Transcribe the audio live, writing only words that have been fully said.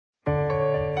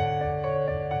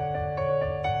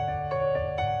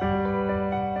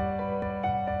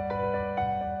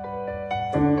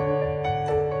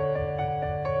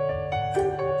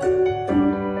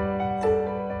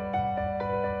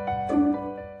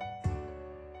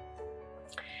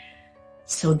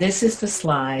So this is the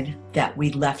slide that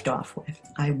we left off with.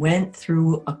 I went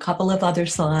through a couple of other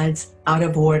slides out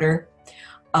of order.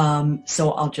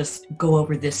 So I'll just go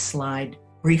over this slide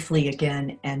briefly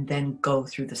again and then go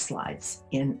through the slides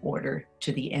in order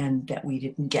to the end that we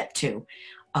didn't get to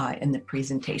in the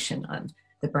presentation on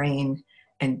the brain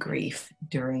and grief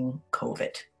during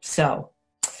COVID. So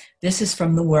this is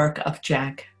from the work of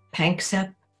Jack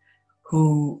Panksepp,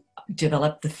 who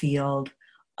developed the field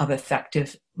of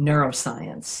effective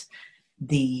neuroscience,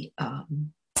 the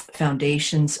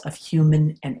foundations of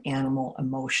human and animal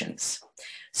emotions.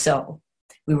 So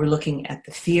we were looking at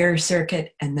the fear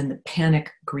circuit and then the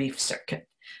panic grief circuit.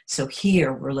 So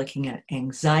here we're looking at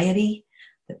anxiety,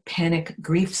 the panic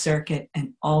grief circuit,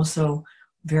 and also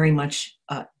very much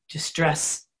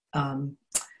distress,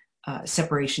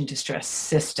 separation distress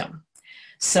system.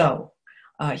 So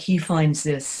he finds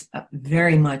this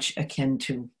very much akin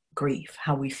to grief,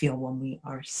 how we feel when we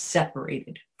are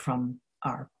separated from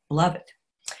our beloved.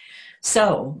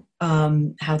 So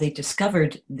how they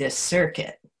discovered this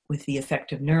circuit with the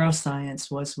effective neuroscience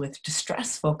was with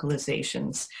distress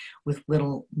vocalizations with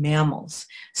little mammals.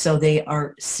 So they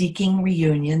are seeking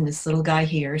reunion, this little guy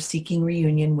here, seeking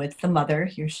reunion with the mother.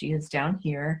 Here she is down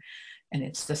here. And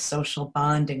it's the social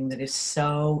bonding that is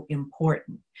so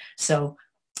important. So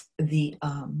the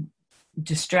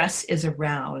distress is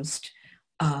aroused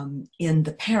in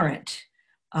the parent,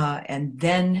 and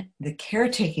then the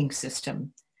caretaking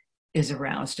system is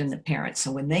aroused in the parent.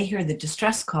 So when they hear the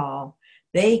distress call,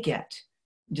 they get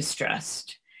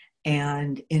distressed.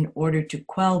 And in order to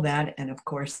quell that, and of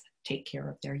course, take care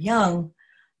of their young,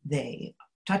 they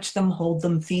touch them, hold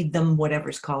them, feed them,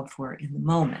 whatever's called for in the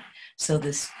moment. So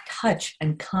this touch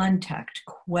and contact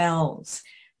quells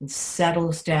and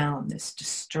settles down this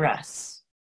distress,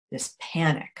 this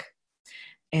panic.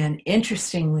 And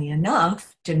interestingly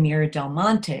enough, Damir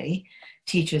Delmonte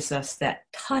teaches us that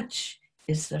touch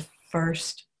is the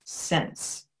first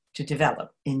sense to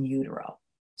develop in utero.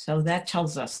 So that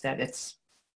tells us that it's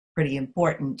pretty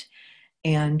important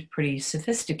and pretty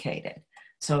sophisticated.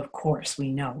 So of course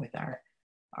we know with our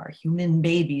human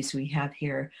babies, we have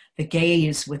here the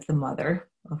gaze with the mother,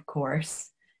 of course,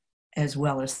 as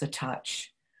well as the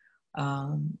touch.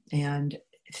 And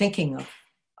thinking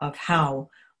of how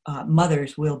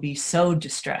mothers will be so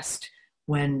distressed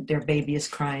when their baby is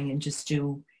crying and just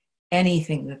do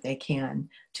anything that they can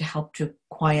to help to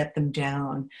quiet them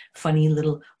down. Funny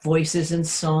little voices and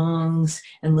songs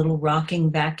and little rocking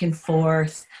back and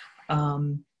forth.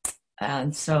 And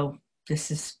so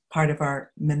this is part of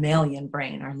our mammalian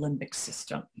brain, our limbic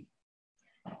system.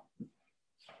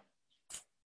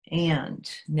 And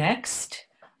next,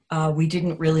 we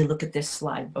didn't really look at this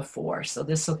slide before, so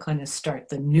this will kind of start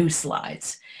the new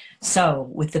slides. So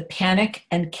with the panic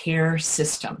and care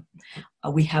system,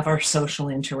 we have our social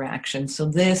interaction. So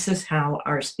this is how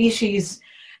our species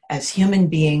as human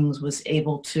beings was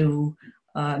able to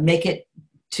make it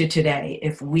to today.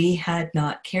 If we had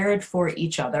not cared for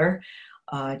each other,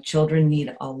 children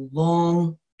need a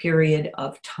long period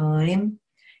of time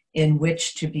in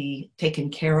which to be taken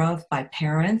care of by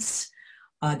parents.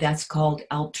 That's called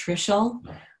altricial,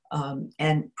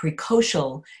 and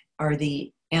precocial are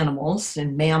the animals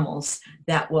and mammals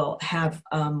that will have,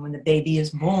 when the baby is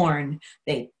born,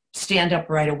 they stand up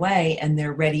right away and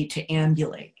they're ready to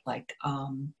ambulate, like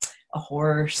a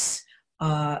horse,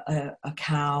 a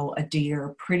cow, a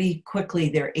deer. Pretty quickly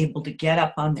they're able to get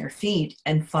up on their feet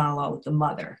and follow the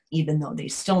mother. Even though they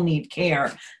still need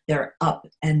care, they're up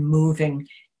and moving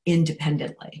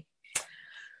independently.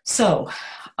 So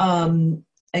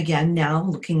again, now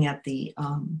looking at the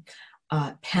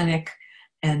panic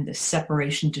and the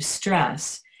separation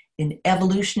distress, in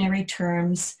evolutionary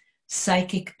terms,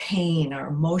 psychic pain or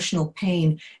emotional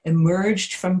pain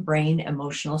emerged from brain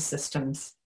emotional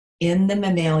systems in the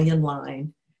mammalian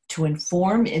line to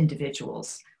inform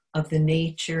individuals of the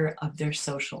nature of their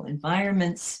social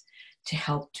environments to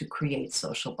help to create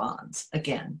social bonds.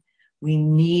 Again, we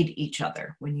need each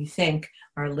other. When you think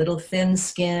our little thin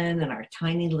skin and our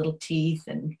tiny little teeth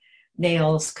and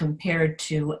nails compared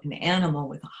to an animal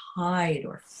with a hide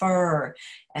or fur,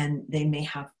 and they may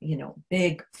have,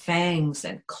 big fangs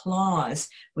and claws.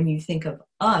 When you think of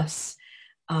us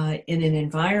in an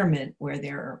environment where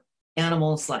there are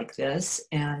animals like this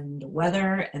and the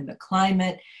weather and the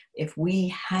climate, if we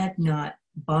had not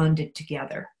bonded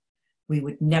together, we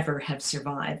would never have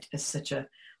survived as such a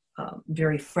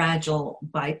very fragile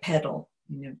bipedal,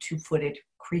 two-footed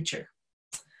creature.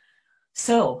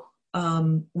 So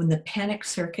when the panic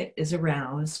circuit is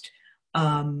aroused,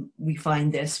 we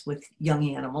find this with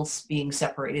young animals being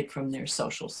separated from their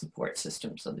social support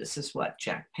system. So this is what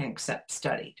Jack Panksepp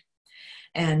studied.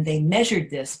 And they measured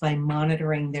this by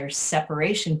monitoring their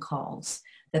separation calls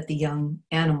that the young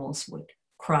animals would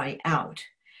cry out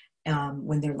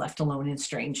when they're left alone in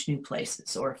strange new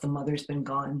places, or if the mother's been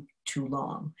gone too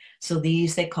long. So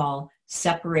these they call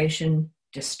separation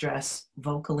distress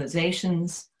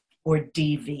vocalizations, or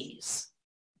DVs.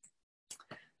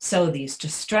 So these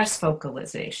distress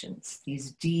vocalizations,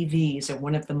 these DVs, are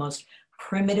one of the most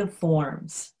primitive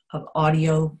forms of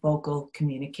audio vocal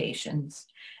communications,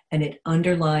 and it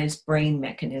underlies brain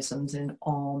mechanisms in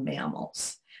all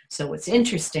mammals. So what's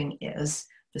interesting is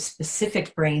the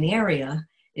specific brain area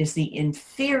is the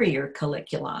inferior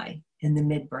colliculi in the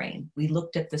midbrain. We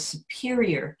looked at the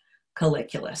superior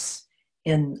colliculus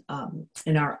in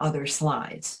our other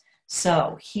slides.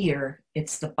 So here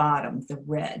it's the bottom, the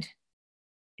red,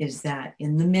 is that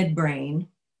in the midbrain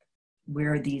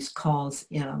where these calls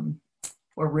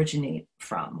originate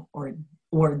from,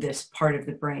 or this part of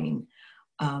the brain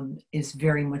is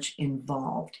very much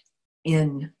involved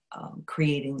in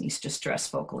creating these distress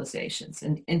vocalizations.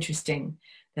 And interesting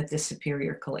that the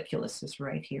superior colliculus is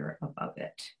right here above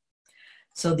it.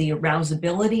 So the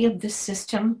arousability of this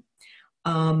system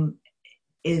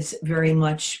is very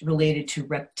much related to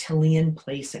reptilian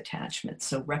place attachment.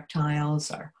 So reptiles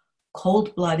are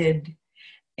cold-blooded,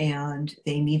 and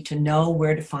they need to know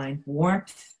where to find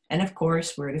warmth, and of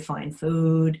course, where to find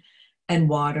food and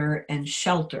water and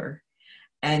shelter.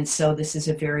 And so this is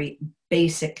a very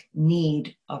basic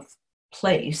need of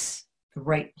place, the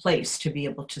right place to be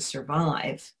able to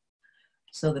survive.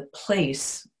 So the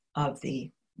place of the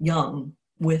young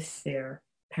with their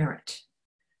parent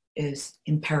is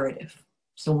imperative.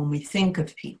 So when we think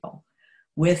of people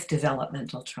with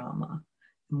developmental trauma,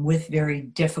 with very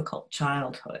difficult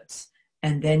childhoods,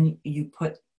 and then you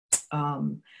put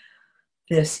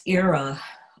this era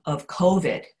of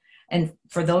COVID, and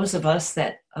for those of us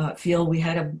that feel we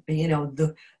had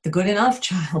the good enough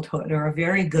childhood or a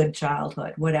very good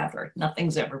childhood, whatever,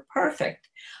 nothing's ever perfect,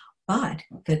 but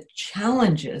the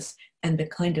challenges and the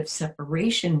kind of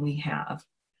separation we have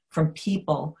from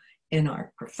people in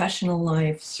our professional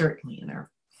life, certainly in our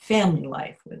family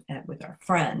life with our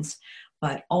friends,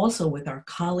 but also with our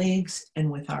colleagues and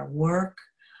with our work,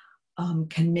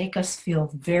 can make us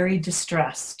feel very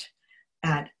distressed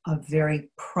at a very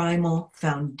primal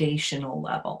foundational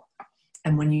level.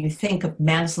 And when you think of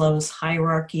Maslow's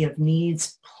hierarchy of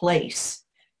needs, place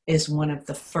is one of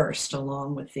the first,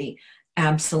 along with the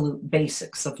absolute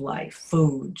basics of life: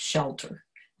 food, shelter,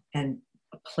 and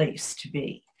a place to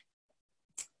be.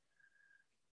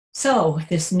 So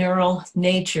this neural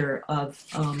nature of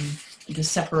the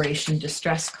separation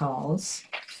distress calls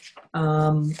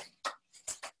and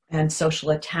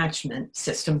social attachment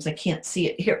systems, I can't see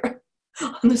it here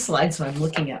on the slide, so I'm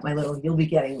looking at my little, you'll be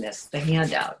getting this, the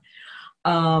handout.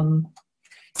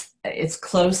 It's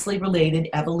closely related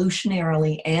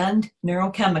evolutionarily and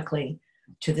neurochemically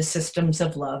to the systems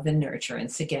of love and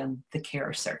nurturance. Again, the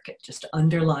care circuit, just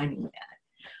underlining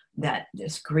that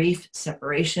this grief,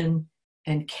 separation,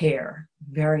 and care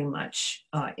very much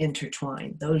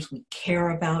intertwined. Those we care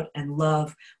about and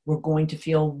love, we're going to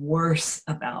feel worse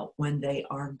about when they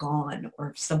are gone,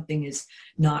 or if something is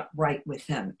not right with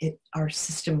them. Our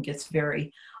system gets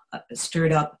very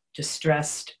stirred up,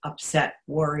 distressed, upset,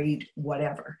 worried,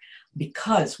 whatever,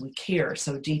 because we care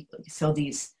so deeply. So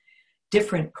these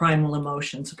different primal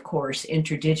emotions, of course,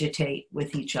 interdigitate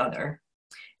with each other.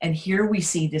 And here we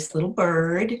see this little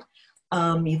bird.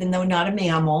 Even though not a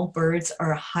mammal, birds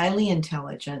are highly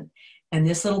intelligent. And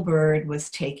this little bird was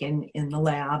taken in the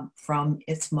lab from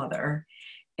its mother.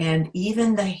 And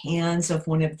even the hands of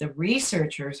one of the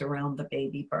researchers around the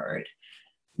baby bird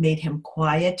made him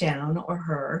quiet down, or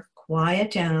her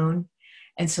quiet down.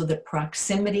 And so the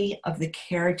proximity of the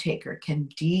caretaker can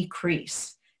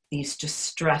decrease these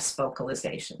distress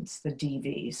vocalizations, the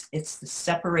DVs. It's the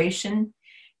separation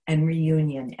and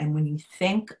reunion. And when you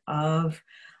think of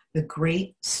the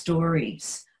great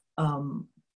stories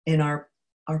in our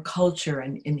culture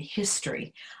and in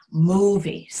history,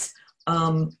 movies,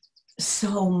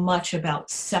 so much about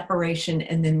separation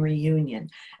and then reunion.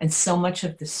 And so much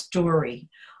of the story,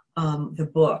 the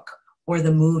book or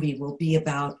the movie, will be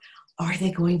about, are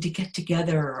they going to get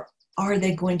together? Or are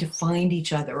they going to find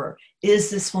each other? Or is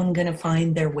this one going to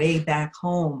find their way back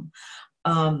home?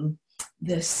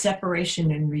 The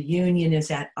separation and reunion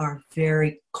is at our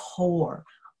very core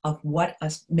of what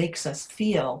makes us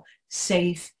feel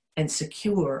safe and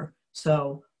secure.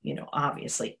 So,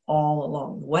 obviously all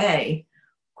along the way,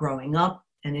 growing up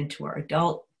and into our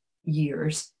adult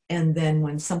years. And then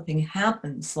when something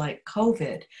happens like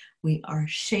COVID, we are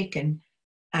shaken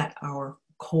at our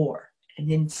core. And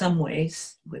in some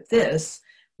ways with this,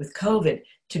 with COVID,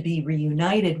 to be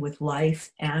reunited with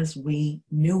life as we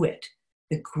knew it,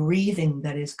 the grieving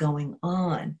that is going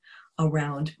on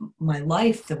around my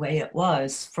life the way it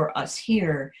was for us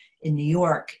here in New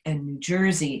York and New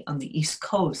Jersey on the East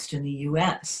Coast in the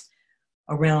US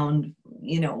around,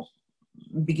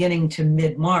 beginning to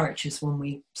mid-March is when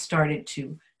we started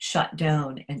to shut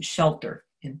down and shelter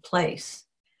in place.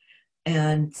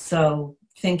 And so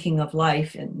thinking of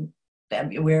life in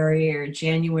February or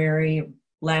January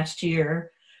last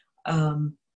year,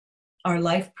 our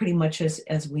life pretty much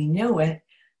as we knew it,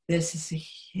 this is a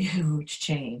huge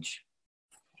change.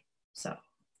 So,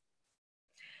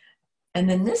 and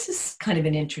then this is kind of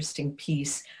an interesting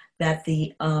piece that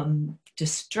the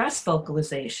distress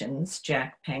vocalizations,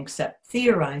 Jack Panksepp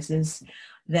theorizes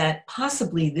that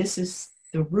possibly this is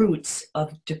the roots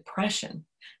of depression.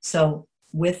 So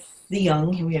with the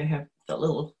young, here we have the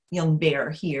little young bear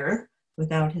here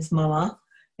without his mama,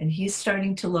 and he's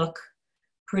starting to look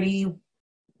pretty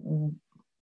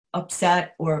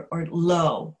upset or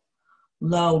low.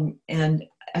 And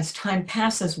as time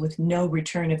passes with no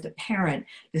return of the parent,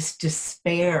 this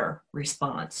despair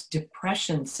response,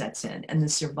 depression sets in, and the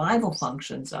survival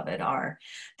functions of it are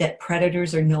that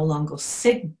predators are no longer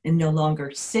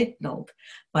signaled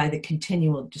by the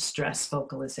continual distress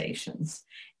vocalizations.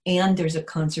 And there's a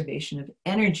conservation of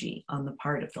energy on the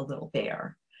part of the little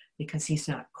bear because he's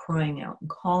not crying out and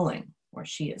calling, or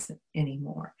she isn't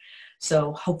anymore.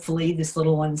 So hopefully this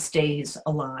little one stays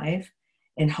alive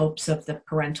in hopes of the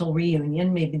parental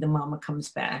reunion. Maybe the mama comes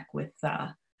back with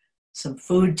some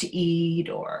food to eat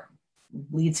or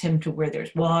leads him to where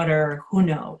there's water, who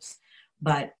knows.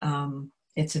 But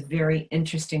it's a very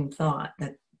interesting thought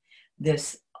that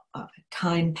this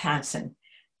time passing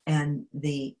and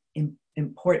the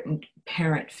important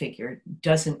parent figure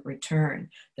doesn't return,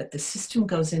 that the system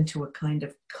goes into a kind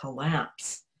of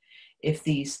collapse if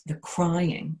the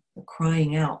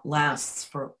crying out lasts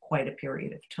for quite a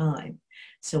period of time.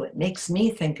 So it makes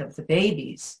me think of the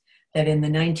babies that in the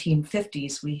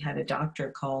 1950s, we had a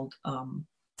doctor called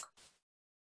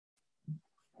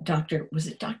Dr.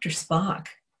 Spock?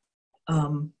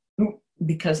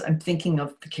 Because I'm thinking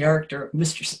of the character of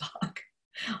Mr. Spock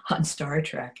on Star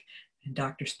Trek, and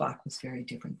Dr. Spock was very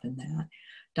different than that.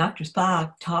 Dr.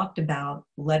 Spock talked about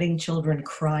letting children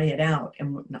cry it out,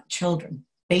 and not children,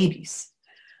 babies,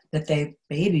 that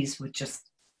babies would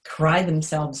just cry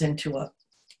themselves into a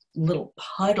little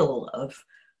puddle of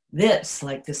this,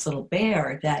 like this little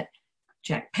bear, that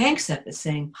Jack Panksepp is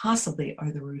saying possibly are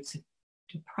the roots of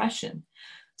depression.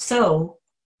 So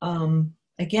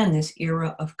again, this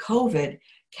era of COVID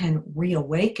can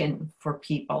reawaken for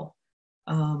people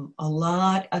a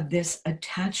lot of this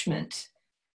attachment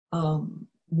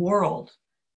world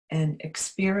and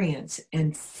experience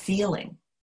and feeling.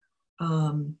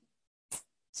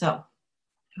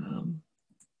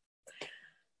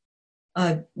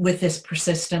 With this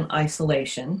persistent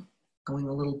isolation, going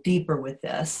a little deeper with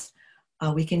this,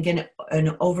 we can get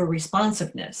an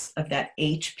over-responsiveness of that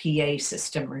HPA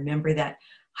system. Remember that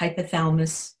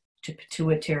hypothalamus to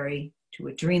pituitary to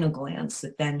adrenal glands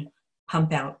that then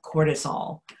pump out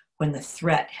cortisol when the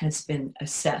threat has been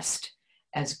assessed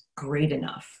as great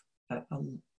enough,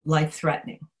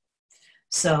 life-threatening.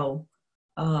 So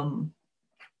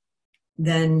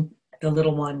then the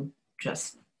little one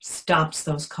just stops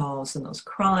those calls and those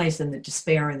cries and the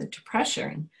despair and the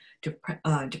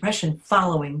depression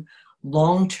following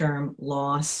long-term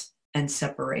loss and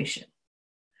separation.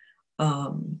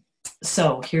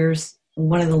 So here's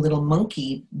one of the little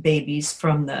monkey babies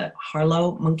from the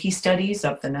Harlow monkey studies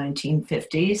of the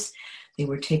 1950s. They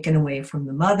were taken away from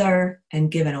the mother and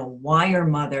given a wire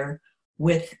mother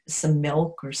with some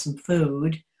milk or some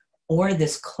food, or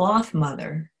this cloth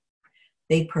mother.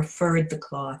 They preferred the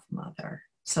cloth mother.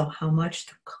 So how much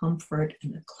the comfort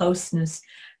and the closeness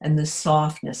and the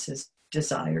softness is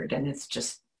desired. And it's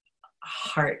just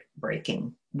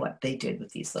heartbreaking what they did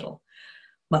with these little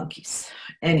monkeys.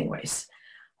 Anyways,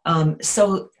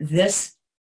 so this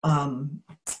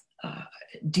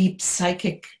deep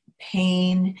psychic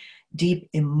pain, deep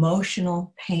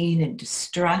emotional pain and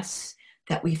distress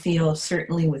that we feel,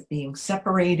 certainly with being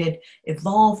separated,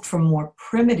 evolved from more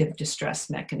primitive distress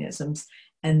mechanisms,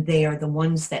 and they are the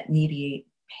ones that mediate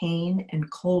pain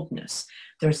and coldness.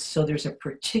 There's a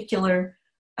particular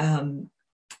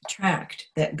tract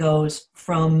that goes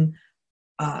from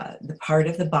the part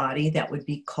of the body that would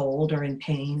be cold or in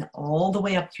pain, all the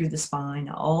way up through the spine,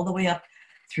 all the way up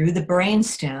through the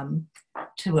brainstem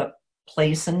to a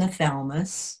place in the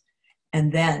thalamus,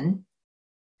 and then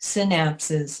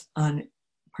synapses on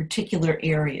particular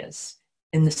areas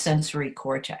in the sensory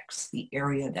cortex, the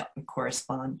area that would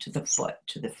correspond to the foot,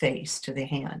 to the face, to the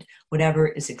hand, whatever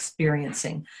is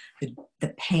experiencing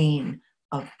the pain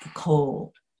of the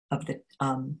cold, of the,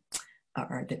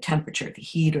 or the temperature, the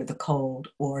heat or the cold,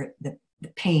 or the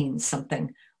pain,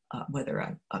 something,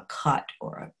 whether a cut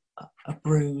or a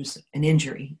bruise, an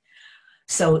injury.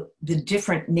 So the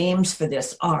different names for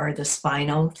this are the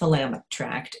spinothalamic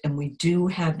tract, and we do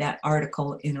have that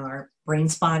article in our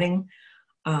Brainspotting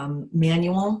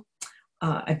manual.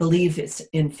 I believe it's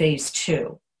in phase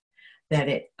 2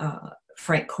 that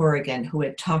Frank Corrigan, who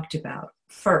had talked about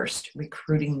first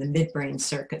recruiting the midbrain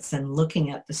circuits and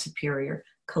looking at the superior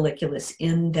colliculus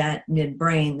in that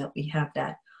midbrain, that we have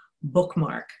that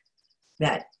bookmark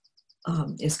that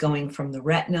is going from the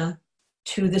retina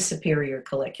to the superior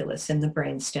colliculus in the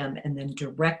brainstem and then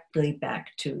directly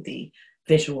back to the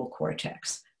visual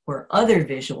cortex, where other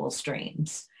visual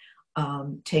streams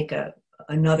take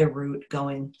another route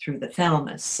going through the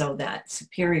thalamus. So that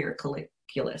superior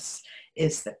colliculus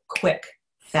is the quick,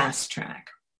 fast track.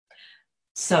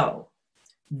 So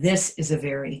this is a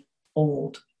very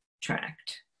old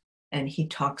tract, and he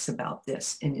talks about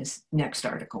this in his next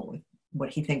article with what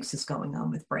he thinks is going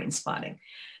on with brain spotting.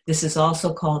 This is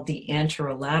also called the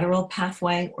anterolateral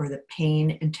pathway or the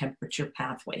pain and temperature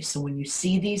pathway. So when you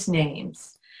see these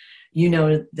names, you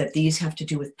know that these have to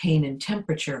do with pain and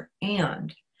temperature,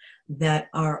 and that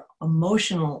our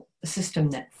emotional system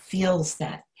that feels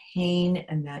that pain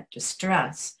and that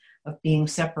distress of being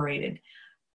separated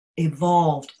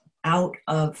evolved out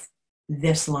of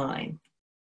this line,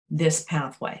 this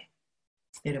pathway.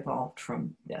 It evolved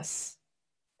from this.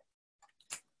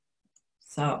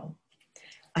 So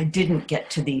I didn't get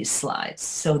to these slides.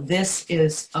 So this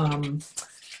is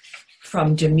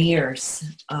from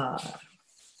Damir's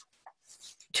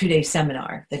 2-day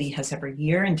seminar that he has every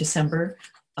year in December.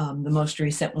 The most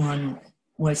recent one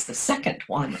was the second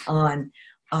one on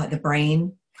the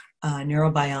brain,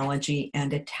 neurobiology,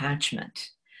 and attachment.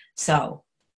 So,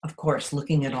 of course,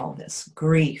 looking at all this,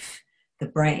 grief, the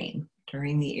brain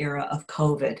during the era of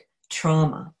COVID,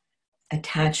 trauma,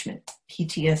 attachment,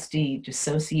 PTSD,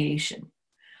 dissociation,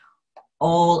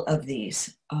 all of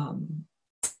these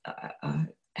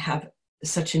have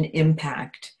such an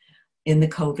impact in the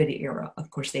COVID era. Of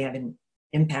course, they have an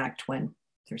impact when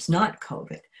there's not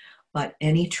COVID, but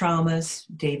any traumas,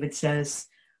 David says,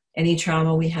 any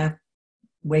trauma we have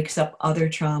wakes up other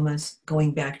traumas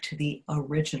going back to the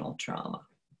original trauma.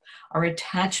 Our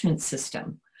attachment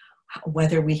system,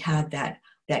 whether we had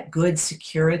that good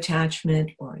secure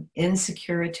attachment or an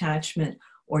insecure attachment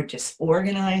or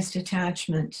disorganized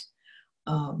attachment,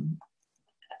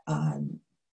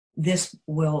 this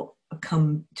will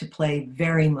come to play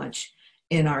very much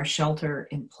in our shelter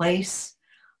in place,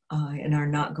 in our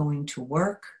not going to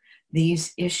work.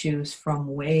 These issues from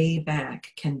way back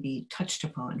can be touched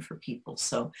upon for people.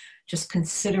 So just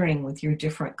considering with your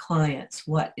different clients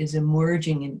what is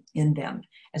emerging in them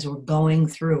as we're going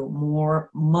through more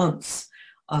months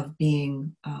of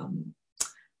being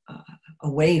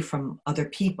away from other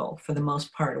people, for the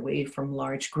most part, away from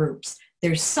large groups.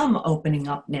 There's some opening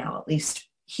up now, at least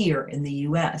here in the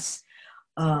US,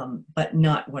 but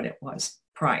not what it was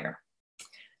prior.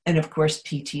 And of course,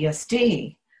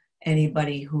 PTSD.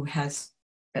 Anybody who has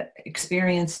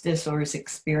experienced this or is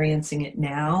experiencing it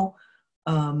now,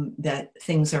 that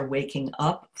things are waking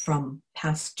up from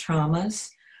past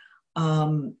traumas,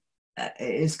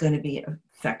 is going to be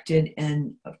affected.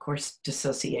 And of course,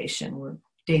 dissociation, where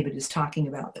David is talking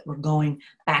about that we're going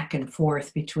back and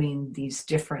forth between these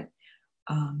different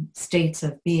states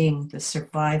of being, the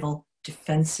survival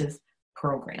defensive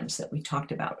programs that we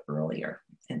talked about earlier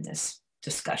in this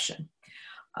discussion.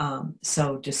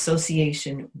 So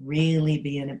dissociation really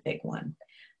being a big one,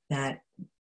 that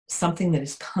something that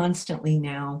is constantly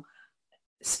now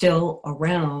still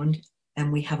around,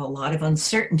 and we have a lot of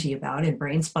uncertainty about, and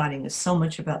brain spotting is so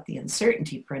much about the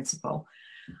uncertainty principle.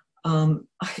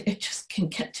 It just can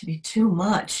get to be too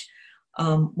much,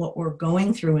 what we're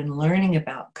going through and learning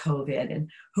about COVID, and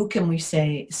who can we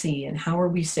see, and how are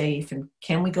we safe, and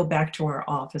can we go back to our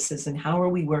offices, and how are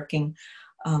we working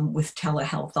with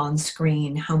telehealth on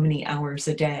screen, how many hours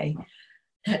a day,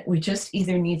 that we just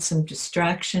either need some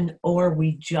distraction or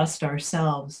we just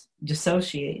ourselves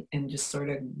dissociate and just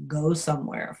sort of go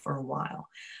somewhere for a while.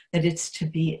 That it's to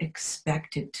be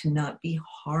expected to not be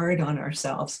hard on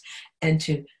ourselves, and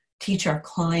to teach our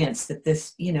clients that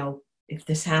this, if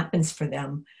this happens for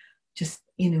them, just,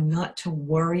 not to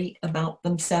worry about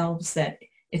themselves, that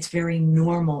it's very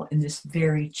normal in this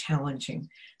very challenging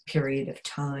period of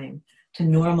time, to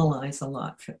normalize a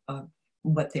lot of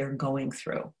what they're going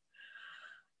through.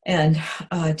 And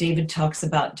David talks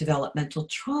about developmental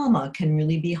trauma can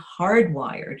really be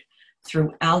hardwired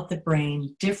throughout the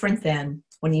brain, different than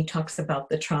when he talks about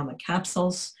the trauma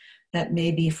capsules. That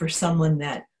may be for someone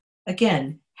that,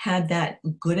 again, had that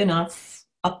good enough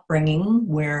upbringing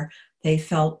where they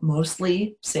felt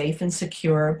mostly safe and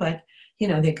secure, but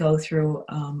they go through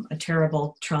a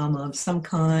terrible trauma of some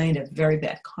kind, a very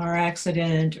bad car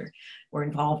accident, or were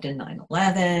involved in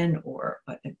 9/11, or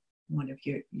one of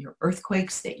your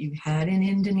earthquakes that you had in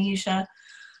Indonesia,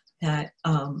 that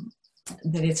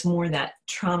it's more that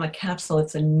trauma capsule.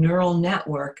 It's a neural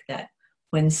network that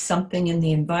when something in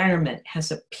the environment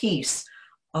has a piece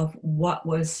of what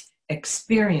was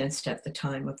experienced at the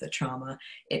time of the trauma,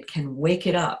 it can wake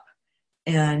it up.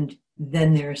 And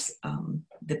then there's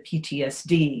the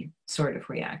PTSD sort of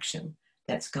reaction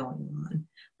that's going on.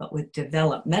 But with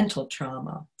developmental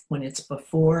trauma, when it's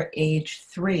before age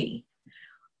 3,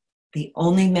 the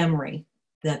only memory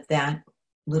that that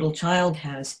little child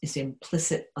has is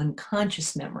implicit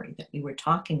unconscious memory that we were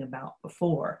talking about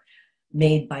before,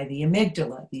 made by the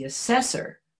amygdala, the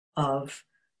assessor of,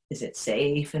 is it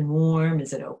safe and warm?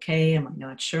 Is it okay? Am I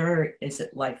not sure? Is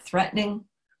it life-threatening?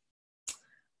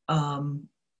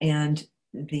 And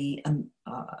the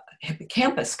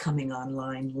hippocampus coming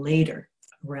online later,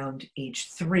 around age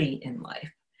 3 in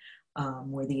life,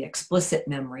 where the explicit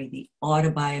memory, the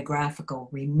autobiographical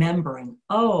remembering,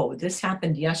 oh, this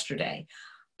happened yesterday.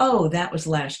 Oh, that was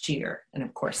last year. And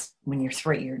of course, when you're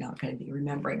 3, you're not going to be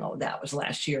remembering, oh, that was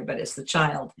last year. But as the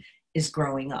child is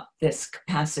growing up, this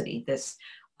capacity, this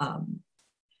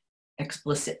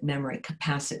explicit memory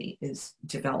capacity is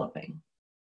developing.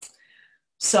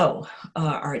 So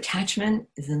our attachment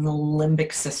is in the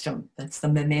limbic system. That's the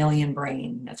mammalian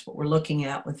brain. That's what we're looking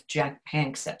at with Jack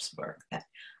Panksepp's work, that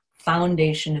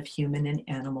foundation of human and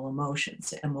animal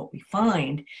emotions. And what we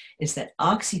find is that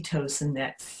oxytocin,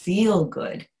 that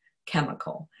feel-good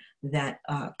chemical that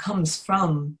comes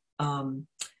from, when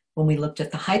we looked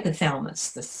at the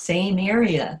hypothalamus, the same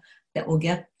area that will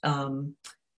get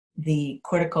the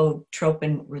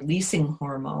corticotropin releasing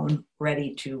hormone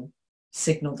ready to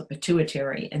signal the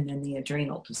pituitary and then the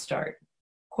adrenal to start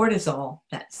cortisol.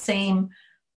 That same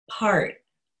part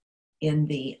in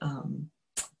the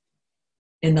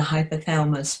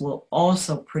hypothalamus will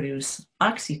also produce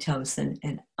oxytocin,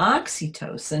 and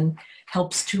oxytocin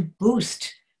helps to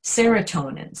boost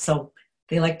serotonin. So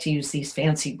they like to use these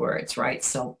fancy words, right?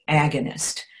 So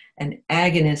agonist. An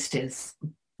agonist is,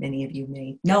 many of you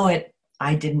may know it,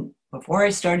 I didn't before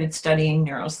I started studying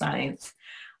neuroscience.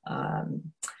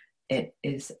 It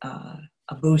is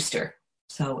a booster,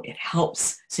 so it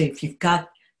helps. So if you've got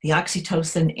the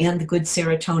oxytocin and the good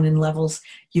serotonin levels,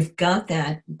 you've got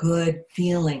that good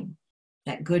feeling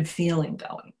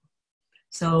going.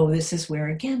 So this is where,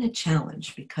 again, a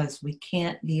challenge, because we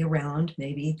can't be around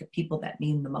maybe the people that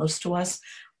mean the most to us.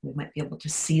 We might be able to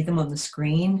see them on the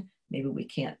screen. Maybe we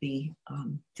can't be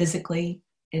physically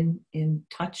in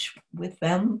touch with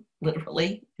them,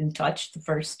 literally in touch, the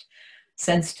first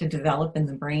sense to develop in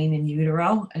the brain in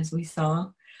utero, as we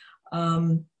saw.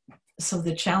 So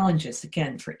the challenges,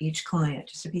 again, for each client,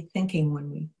 just to be thinking when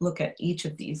we look at each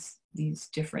of these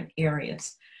different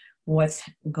areas, what's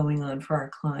going on for our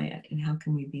client and how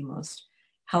can we be most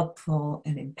helpful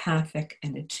and empathic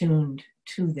and attuned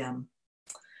to them.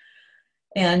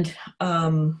 And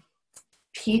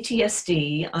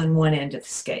PTSD on one end of the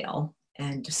scale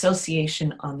and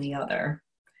dissociation on the other,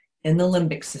 in the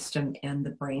limbic system and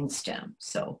the brainstem.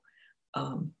 So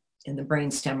in the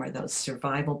brainstem are those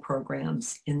survival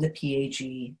programs, in the PAG,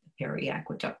 the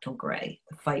periaqueductal gray,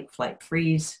 the fight, flight,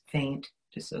 freeze, faint,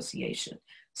 dissociation.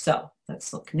 So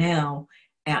let's look now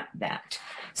at that.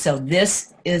 So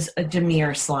this is a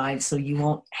Damir slide, so you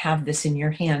won't have this in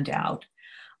your handout,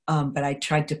 but I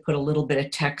tried to put a little bit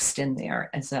of text in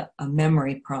there as a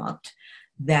memory prompt,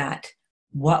 that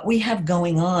what we have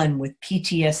going on with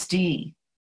PTSD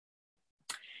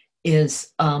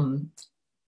is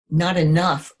not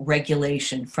enough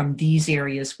regulation from these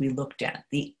areas we looked at,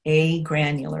 the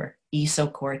agranular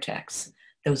esocortex,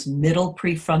 those middle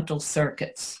prefrontal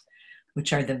circuits,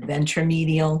 which are the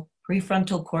ventromedial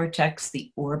prefrontal cortex, the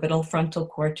orbital frontal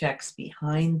cortex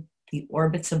behind the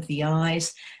orbits of the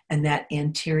eyes, and that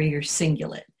anterior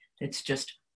cingulate that's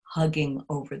just hugging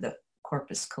over the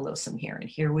corpus callosum here. And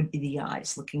here would be the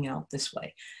eyes looking out this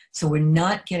way. So we're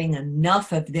not getting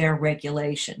enough of their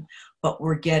regulation, but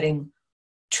we're getting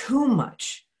too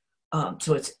much.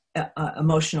 So it's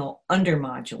emotional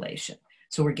undermodulation.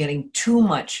 So we're getting too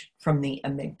much from the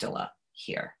amygdala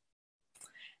here.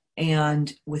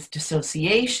 And with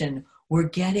dissociation, we're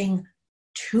getting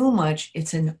too much.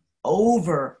 It's an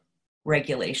over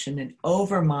regulation and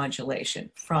overmodulation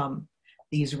from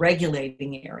these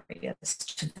regulating areas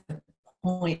to the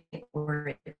point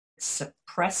where it's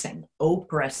suppressing,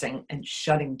 oppressing, and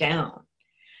shutting down.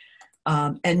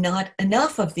 And not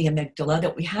enough of the amygdala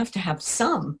that we have to have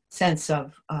some sense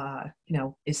of,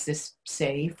 is this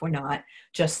safe or not?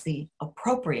 Just the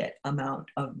appropriate amount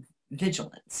of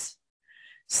vigilance.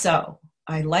 So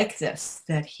I like this,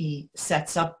 that he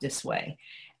sets up this way.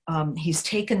 He's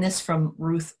taken this from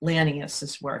Ruth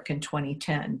Lanius's work in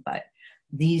 2010, but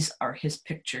these are his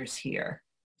pictures here.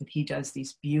 That he does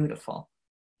these beautiful,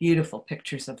 beautiful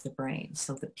pictures of the brain.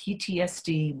 So the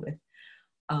PTSD with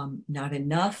not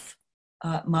enough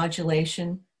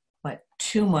modulation, but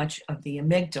too much of the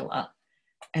amygdala,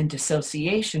 and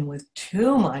dissociation with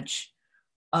too much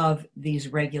of these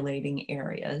regulating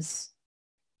areas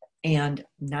and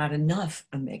not enough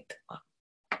amygdala.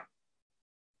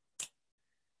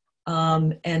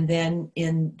 And then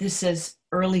this is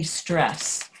early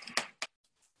stress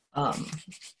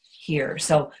here.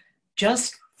 So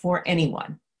just for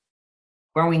anyone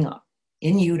growing up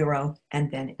in utero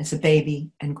and then as a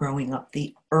baby and growing up,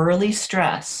 the early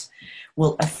stress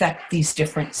will affect these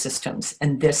different systems.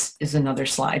 And this is another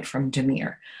slide from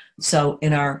Damir. So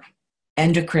in our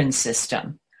endocrine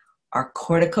system, our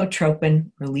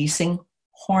corticotropin releasing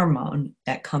hormone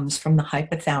that comes from the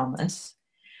hypothalamus,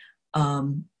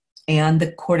 and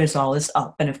the cortisol is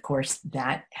up. And of course,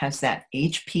 that has that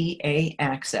HPA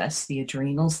axis, the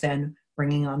adrenals then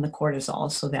bringing on the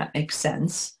cortisol. So that makes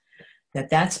sense that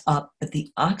that's up, but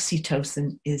the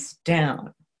oxytocin is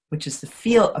down, which is a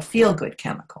feel-good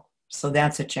chemical. So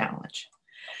that's a challenge.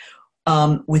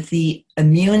 With the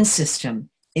immune system,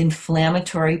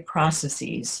 inflammatory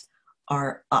processes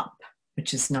are up,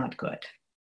 which is not good.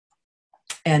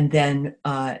 And then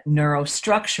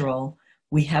neurostructural,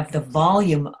 we have the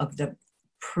volume of the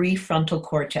prefrontal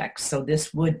cortex. So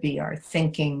this would be our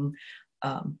thinking,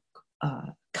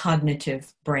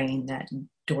 cognitive brain, that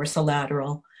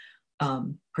dorsolateral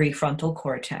prefrontal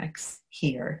cortex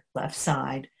here, left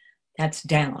side, that's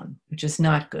down, which is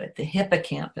not good. The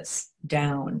hippocampus,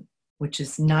 down, which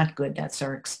is not good. That's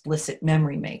our explicit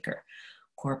memory maker.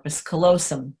 Corpus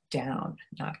callosum, down,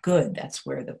 not good. That's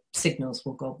where the signals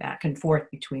will go back and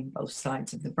forth between both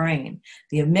sides of the brain.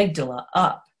 The amygdala,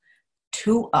 up,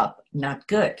 too up, not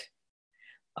good.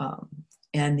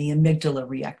 And the amygdala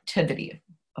reactivity,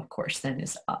 of course, then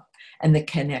is up. And the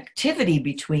connectivity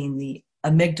between the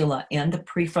amygdala and the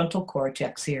prefrontal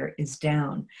cortex here is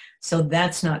down. So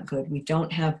that's not good. We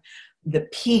don't have the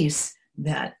piece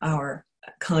that our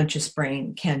conscious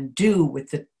brain can do with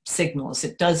the signals.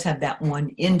 It does have that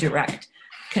one indirect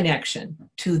connection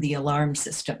to the alarm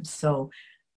system. So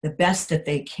the best that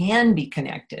they can be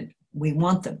connected, we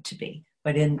want them to be.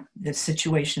 But in the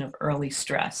situation of early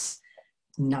stress,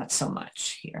 not so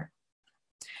much here.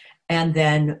 And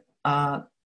then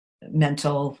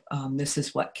mental, this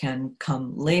is what can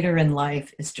come later in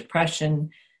life, is depression,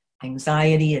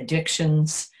 anxiety,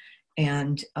 addictions,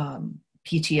 and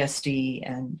PTSD,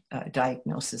 and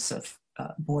diagnosis of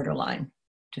borderline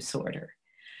disorder.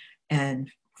 And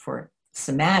for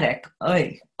somatic,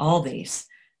 all these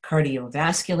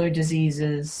cardiovascular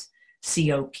diseases,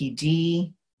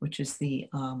 COPD, which is the,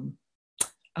 I'm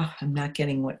not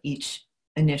getting what each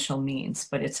initial means,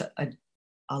 but it's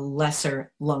a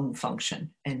lesser lung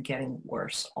function and getting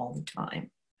worse all the time.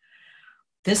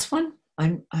 This one,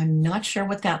 I'm not sure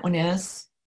what that one is.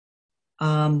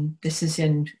 This is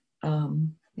in,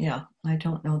 I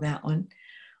don't know that one.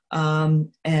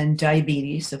 And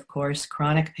diabetes, of course,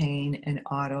 chronic pain, and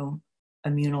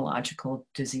autoimmunological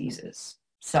diseases.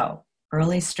 So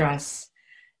early stress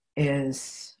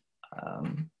is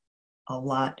a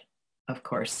lot, of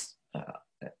course,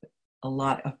 a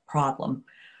lot of problem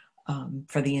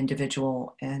for the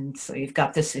individual. And so you've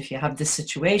got this, if you have this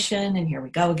situation, and here we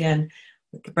go again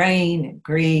with the brain and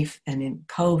grief and in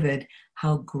COVID,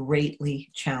 how greatly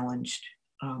challenged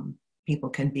people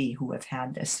can be who have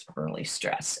had this early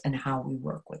stress, and how we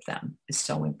work with them is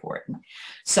so important.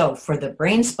 So for the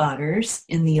brain spotters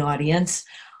in the audience,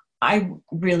 I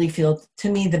really feel,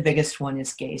 to me, the biggest one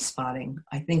is gaze spotting.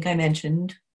 I think I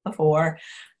mentioned before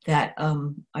that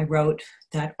I wrote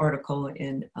that article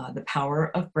in The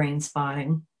Power of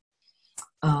Brainspotting.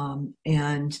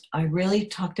 And I really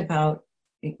talked about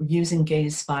using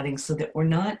gaze spotting so that we're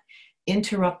not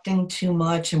interrupting too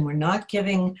much, and we're not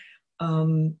giving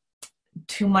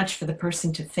too much for the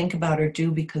person to think about or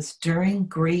do, because during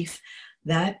grief,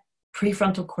 that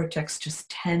prefrontal cortex just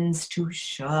tends to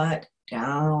shut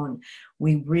down.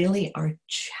 We really are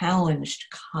challenged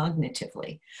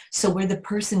cognitively. So where the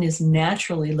person is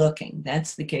naturally looking,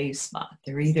 that's the gaze spot.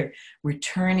 They're either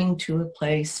returning to a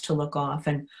place to look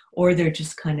often, or they're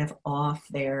just kind of off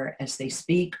there as they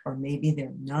speak, or maybe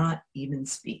they're not even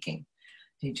speaking.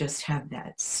 They just have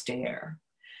that stare.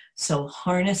 So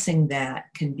harnessing that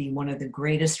can be one of the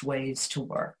greatest ways to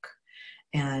work.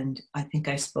 And I think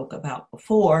I spoke about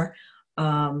before,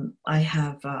 I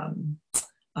have,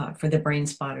 for the brain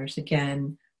spotters,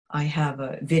 again, I have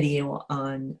a video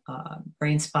on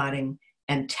brain spotting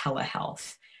and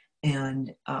telehealth.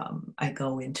 And I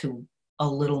go into a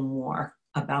little more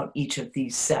about each of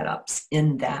these setups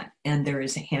in that. And there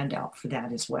is a handout for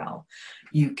that as well.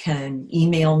 You can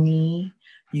email me.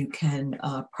 You can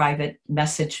private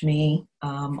message me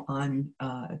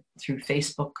through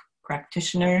Facebook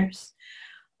practitioners.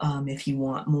 If you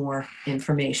want more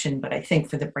information, but I think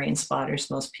for the brain spotters,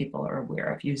 most people are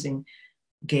aware of using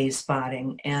gaze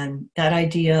spotting, and that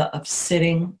idea of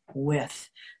sitting with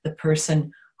the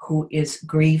person who is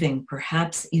grieving.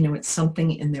 Perhaps, it's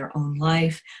something in their own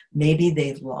life. Maybe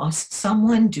they've lost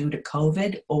someone due to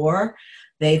COVID, or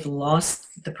they've lost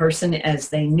the person as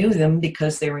they knew them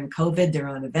because they're in COVID, they're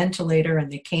on a ventilator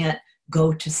and they can't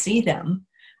go to see them,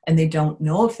 and they don't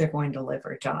know if they're going to live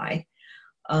or die.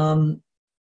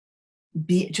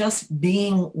 Just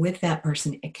being with that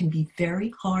person, it can be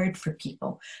very hard for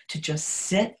people to just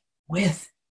sit with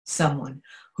someone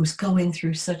who's going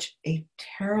through such a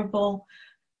terrible,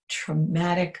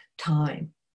 traumatic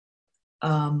time,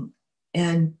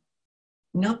 and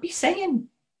not be saying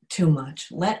too much.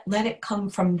 Let it come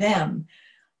from them.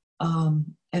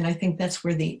 And I think that's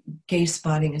where the gaze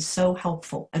spotting is so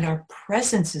helpful, and our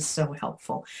presence is so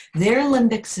helpful. Their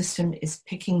limbic system is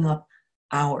picking up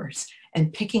ours,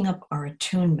 and picking up our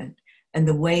attunement and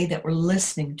the way that we're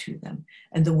listening to them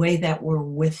and the way that we're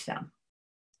with them.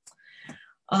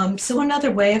 So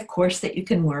another way, of course, that you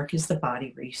can work is the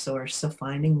body resource. So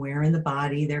finding where in the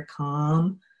body they're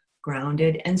calm,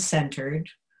 grounded, and centered,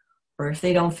 or if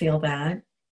they don't feel that,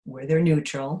 where they're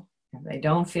neutral. If they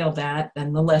don't feel that,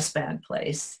 then the less bad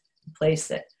place, the place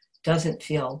that doesn't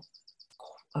feel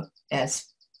as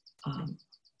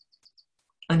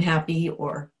unhappy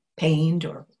or pained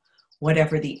or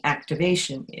whatever the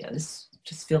activation is,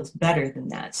 just feels better than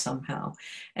that somehow.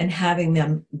 And having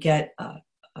them get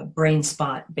a brain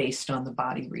spot based on the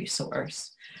body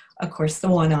resource. Of course, the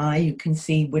one eye, you can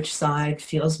see which side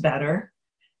feels better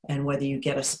and whether you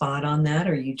get a spot on that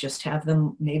or you just have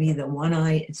them, maybe the one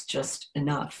eye is just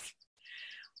enough.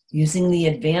 Using the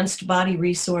advanced body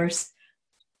resource,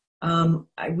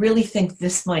 I really think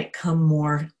this might come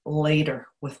more later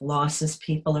with losses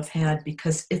people have had,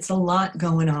 because it's a lot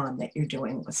going on that you're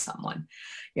doing with someone.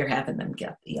 You're having them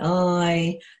get the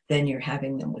eye, then you're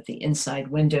having them with the inside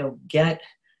window get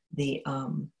the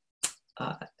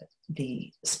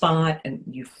spot, and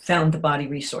you found the body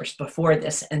resource before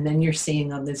this, and then you're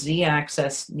seeing on the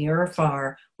z-axis near or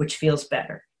far which feels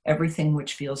better, everything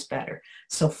which feels better.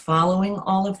 So following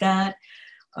all of that,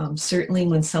 certainly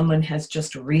when someone has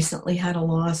just recently had a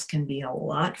loss can be a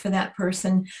lot for that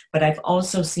person, but I've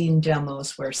also seen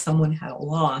demos where someone had a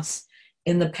loss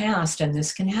in the past, and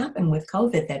this can happen with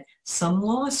COVID, that some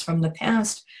loss from the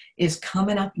past is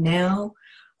coming up now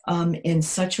in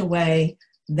such a way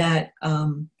that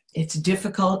it's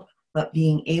difficult, but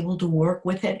being able to work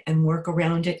with it and work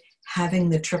around it, having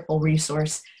the triple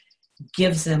resource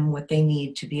gives them what they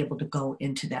need to be able to go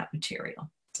into that material.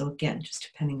 So again, just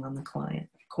depending on the client.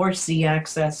 Of course,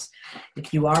 Z-axis,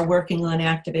 if you are working on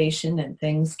activation and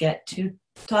things get too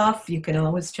tough, you can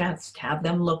always just have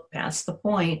them look past the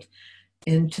point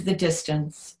into the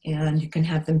distance, and you can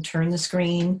have them turn the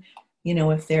screen,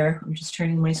 if they're, I'm just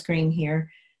turning my screen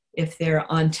here, if they're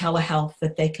on telehealth,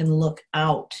 that they can look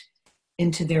out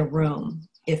into their room.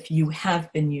 If you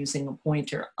have been using a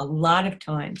pointer, a lot of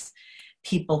times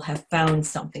people have found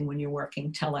something when you're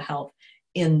working telehealth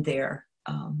in their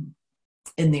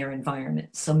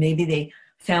environment. So maybe they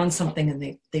found something and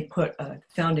they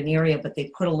found an area, but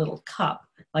they put a little cup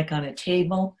like on a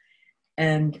table,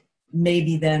 and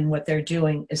maybe then what they're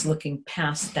doing is looking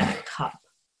past that cup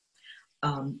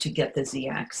to get the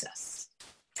Z-axis.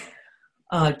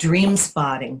 Dream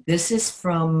spotting. This is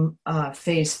from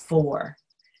phase 4.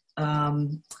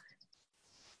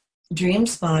 Dream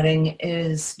spotting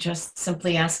is just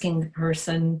simply asking the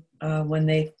person when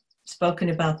they've spoken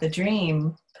about the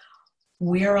dream,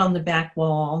 where on the back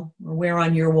wall, or where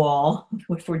on your wall,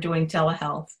 if we're doing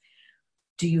telehealth,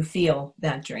 do you feel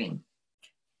that dream?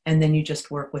 And then you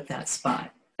just work with that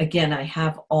spot. Again, I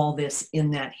have all this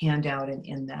in that handout and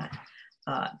in that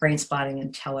Brainspotting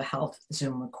and telehealth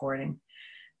Zoom recording.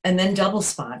 And then double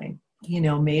spotting, you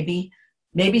know, maybe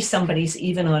somebody's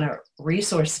even on a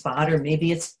resource spot, or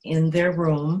maybe it's in their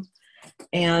room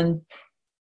and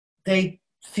they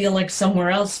feel like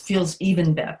somewhere else feels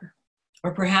even better.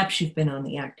 Or perhaps you've been on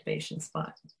the activation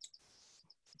spot.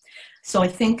 So I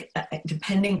think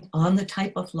depending on the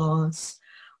type of loss,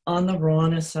 on the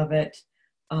rawness of it,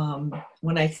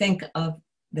 when I think of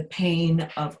the pain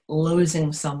of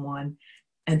losing someone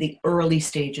and the early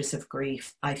stages of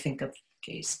grief, I think of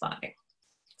gaze spotting.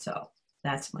 So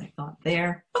that's my thought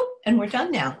there. Oh, and we're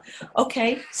done now.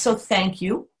 Okay, so thank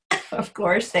you. Of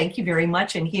course, thank you very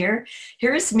much. And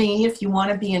here's me, if you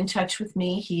want to be in touch with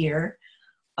me here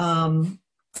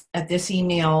at this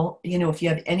email. You know, if you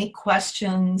have any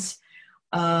questions,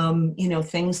 you know,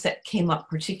 things that came up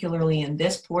particularly in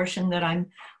this portion that I'm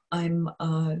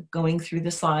going through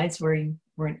the slides where you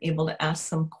weren't able to ask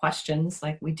some questions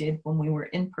like we did when we were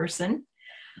in person.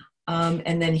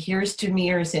 And then here's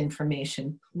Damir's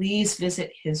information. Please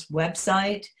visit his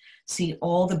website, see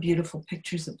all the beautiful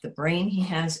pictures of the brain he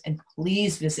has, and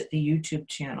please visit the YouTube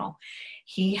channel.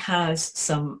 He has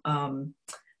some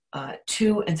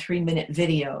 2 and 3 minute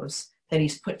videos that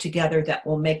he's put together that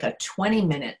will make a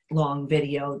 20-minute long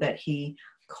video that he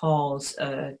calls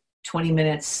 20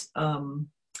 minutes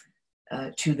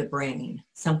to the brain,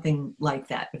 something like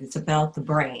that. But it's about the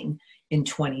brain in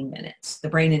 20 minutes. The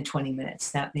brain in 20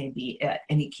 minutes, that may be it.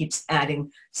 And he keeps adding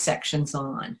sections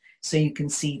on so you can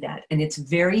see that. And it's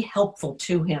very helpful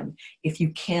to him if you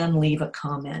can leave a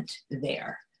comment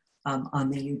there on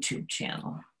the YouTube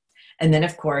channel. And then,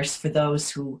 of course, for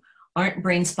those who aren't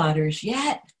brain spotters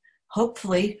yet,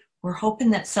 hopefully, we're hoping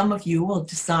that some of you will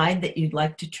decide that you'd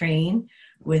like to train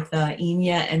with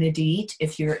Inya and Adit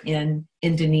if you're in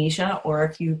Indonesia, or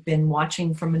if you've been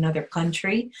watching from another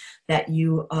country, that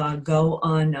you go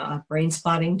on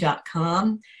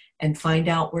brainspotting.com and find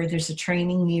out where there's a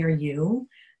training near you,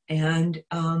 and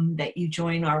that you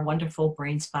join our wonderful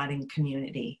Brainspotting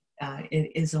community.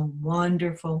 It is a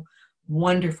wonderful,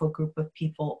 wonderful group of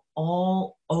people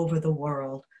all over the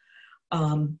world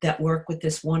that work with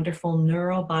this wonderful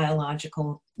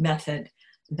neurobiological method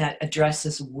that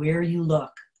addresses where you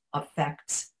look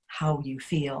affects how you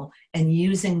feel, and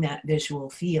using that visual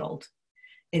field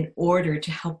in order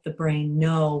to help the brain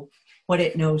know what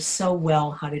it knows so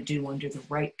well how to do under the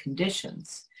right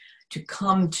conditions to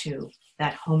come to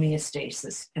that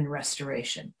homeostasis and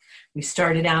restoration. We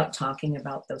started out talking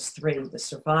about those three: the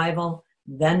survival,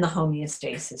 then the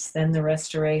homeostasis, then the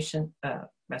restoration.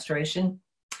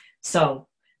 So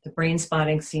the brain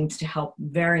spotting seems to help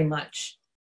very much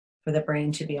for the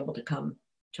brain to be able to come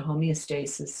to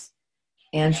homeostasis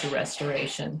and to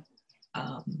restoration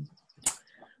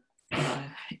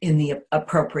in the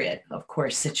appropriate, of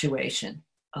course, situation.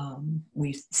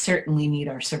 We certainly need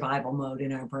our survival mode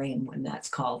in our brain when that's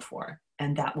called for,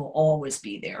 and that will always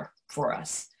be there for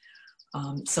us.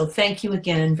 So thank you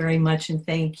again very much, and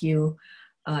thank you,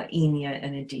 Inya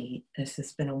and Adit. This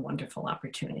has been a wonderful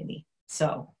opportunity.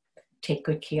 So take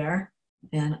good care,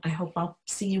 and I hope I'll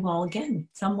see you all again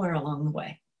somewhere along the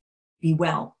way. Be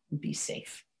well and be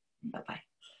safe. Bye-bye.